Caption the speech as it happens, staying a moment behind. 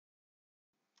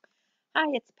Hi,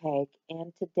 it's Peg,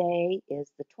 and today is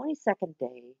the 22nd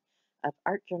day of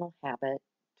Art Journal Habit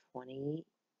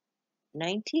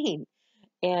 2019.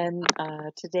 And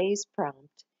today's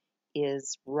prompt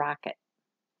is rocket.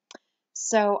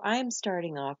 So I'm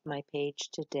starting off my page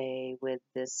today with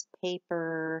this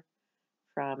paper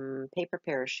from Paper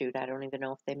Parachute. I don't even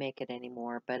know if they make it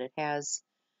anymore, but it has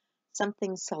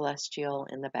something celestial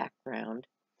in the background.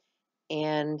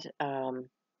 And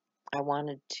I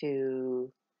wanted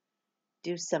to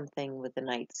do something with the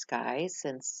night sky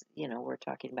since, we're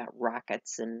talking about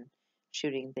rockets and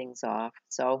shooting things off.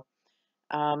 So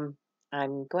um,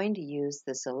 I'm going to use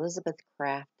this Elizabeth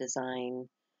Craft design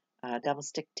double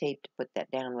stick tape to put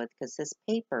that down with because this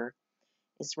paper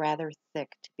is rather thick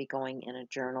to be going in a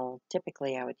journal.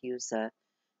 Typically, I would use a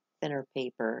thinner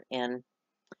paper, and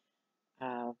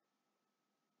uh,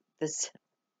 this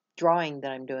drawing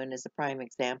that I'm doing is a prime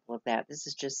example of that. This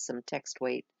is just some text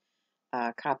weight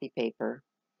copy paper,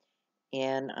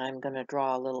 and I'm going to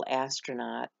draw a little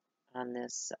astronaut on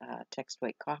this text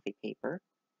weight coffee paper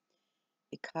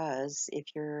because if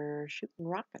you're shooting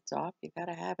rockets off, you got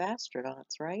to have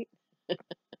astronauts, right?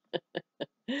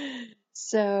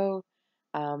 So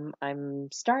I'm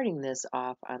starting this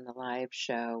off on the live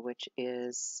show, which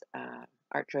is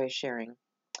Art Joy Sharing,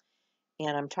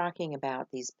 and I'm talking about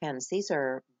these pens. These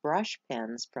are brush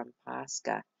pens from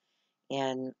Posca,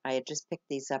 and I had just picked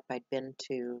these up. I'd been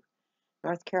to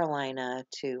North Carolina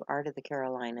to Art of the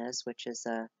Carolinas, which is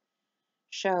a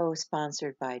show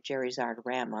sponsored by Jerry's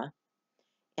Artorama.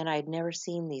 And I'd never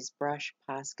seen these brush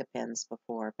Posca pens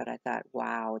before, but I thought,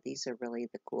 wow, these are really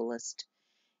the coolest.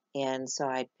 And so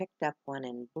I picked up one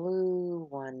in blue,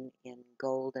 one in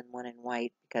gold, and one in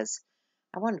white because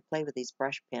I wanted to play with these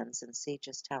brush pens and see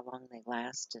just how long they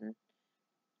last and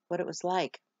what it was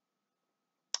like.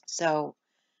 So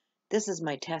this is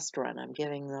my test run. I'm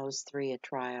giving those three a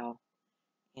trial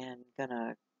and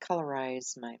gonna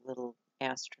colorize my little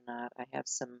astronaut. I have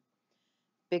some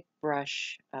big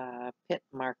brush pit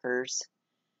markers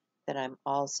that I'm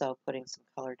also putting some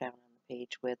color down on the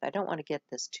page with. I don't want to get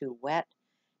this too wet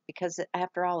because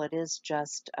after all it is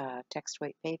just text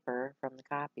weight paper from the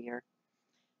copier.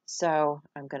 So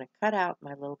I'm going to cut out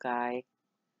my little guy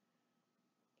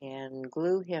and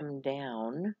glue him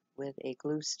down with a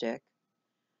glue stick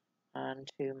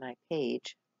onto my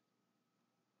page,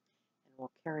 and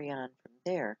we'll carry on from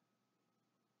there.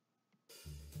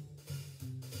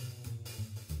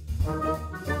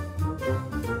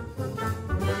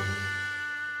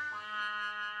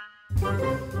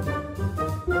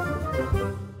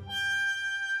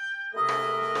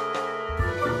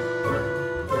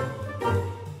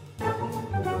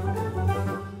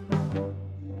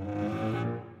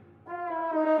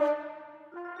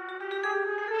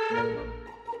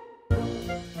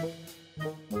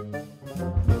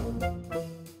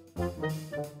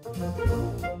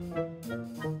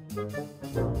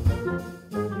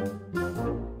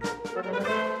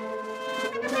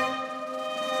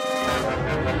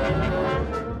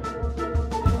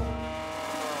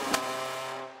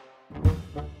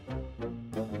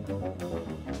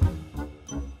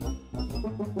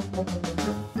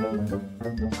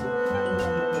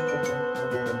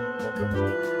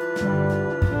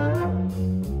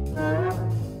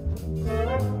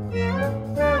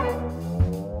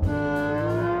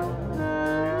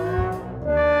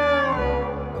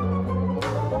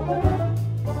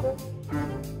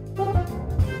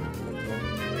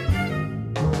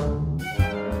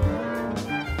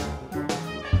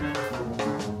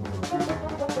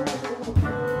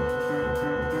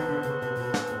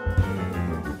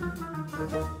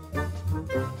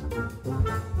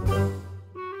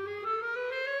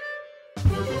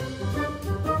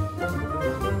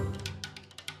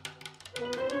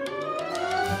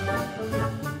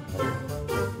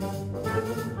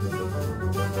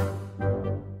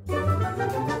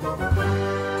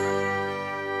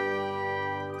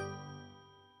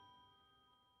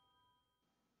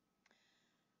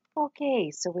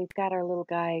 Okay, so we've got our little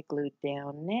guy glued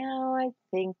down. Now I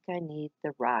think I need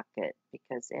the rocket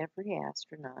because every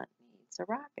astronaut needs a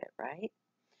rocket, right?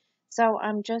 So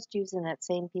I'm just using that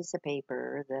same piece of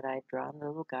paper that I've drawn the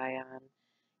little guy on.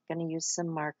 Going to use some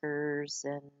markers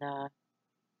and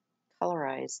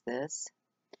colorize this.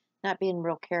 Not being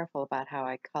real careful about how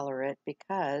I color it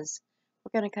because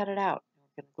we're going to cut it out.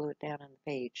 We're going to glue it down on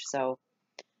the page. So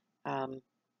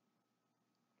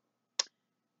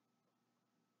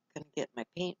going to get my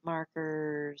paint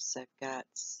markers. I've got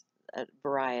a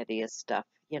variety of stuff.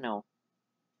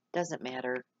 Doesn't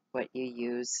matter what you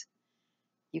use.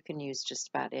 You can use just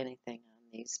about anything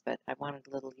on these, but I wanted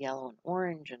a little yellow and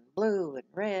orange and blue and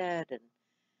red and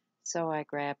So I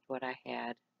grabbed what I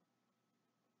had, and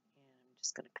I'm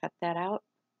just going to cut that out,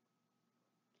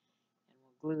 and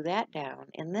we'll glue that down.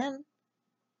 And then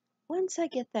once I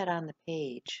get that on the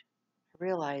page, I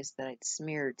realized that I'd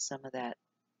smeared some of that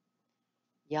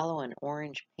yellow and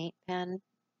orange paint pen,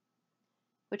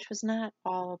 which was not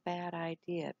all a bad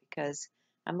idea because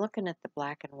I'm looking at the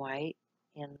black and white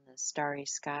in the starry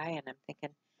sky, and I'm thinking,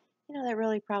 that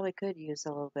really probably could use a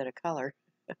little bit of color.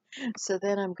 So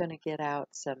then I'm going to get out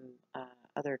some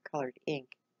other colored ink,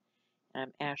 and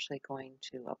I'm actually going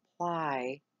to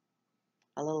apply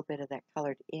a little bit of that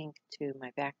colored ink to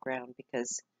my background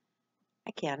because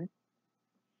I can.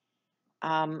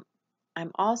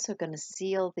 I'm also going to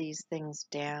seal these things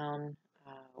down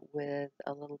with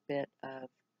a little bit of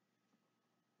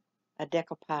a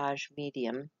decoupage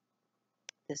medium.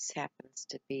 This happens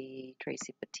to be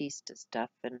Tracy Batista stuff,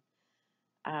 and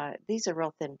these are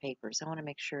real thin papers. I want to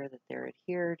make sure that they're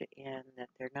adhered and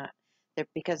that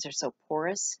because they're so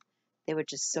porous, they would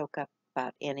just soak up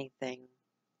about anything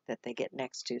that they get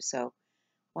next to. So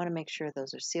I want to make sure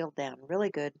those are sealed down really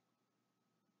good.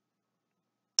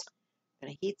 I'm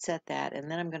going to heat set that, and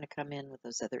then I'm going to come in with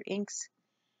those other inks.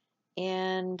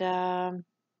 And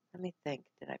let me think.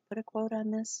 Did I put a quote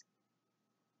on this?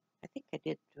 I think I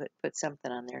did put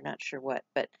something on there. Not sure what,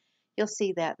 but you'll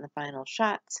see that in the final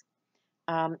shots.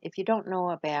 If you don't know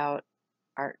about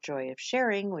Art Joy of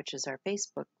Sharing, which is our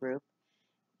Facebook group,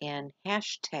 and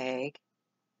hashtag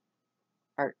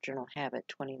Art Journal Habit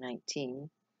 2019,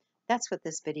 that's what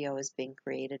this video is being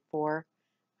created for.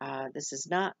 This is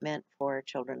not meant for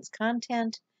children's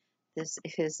content. This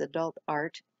is adult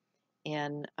art,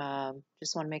 and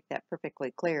just want to make that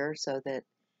perfectly clear so that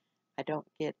I don't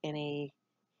get any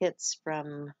hits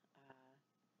from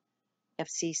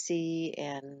FCC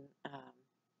and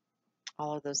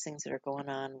all of those things that are going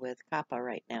on with COPPA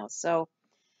right now. So,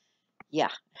 yeah.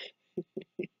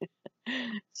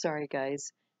 Sorry,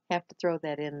 guys. Have to throw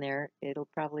that in there. It'll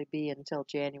probably be until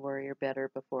January or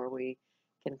better before we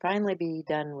can finally be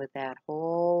done with that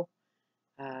whole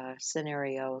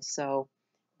scenario. So,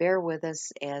 bear with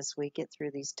us as we get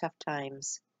through these tough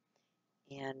times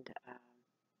and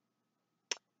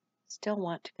still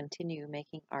want to continue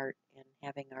making art and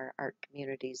having our art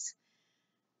communities.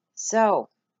 So,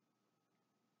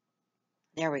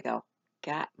 there we go.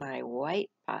 Got my white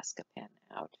Posca pen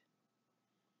out.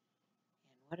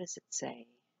 And what does it say?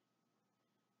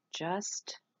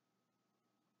 Just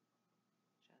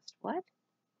what?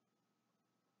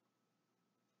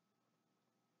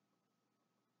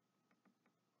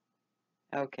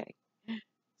 Okay.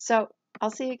 So I'll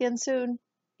see you again soon.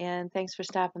 And thanks for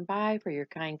stopping by, for your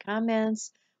kind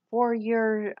comments, for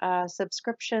your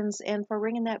subscriptions, and for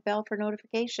ringing that bell for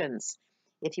notifications.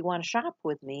 If you want to shop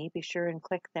with me, be sure and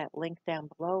click that link down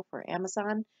below for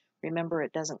Amazon. Remember,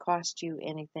 it doesn't cost you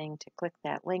anything to click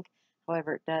that link.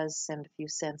 However, it does send a few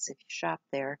cents if you shop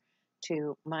there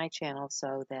to my channel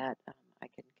so that I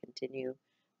can continue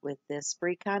with this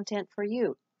free content for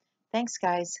you. Thanks,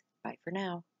 guys. Bye for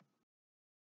now.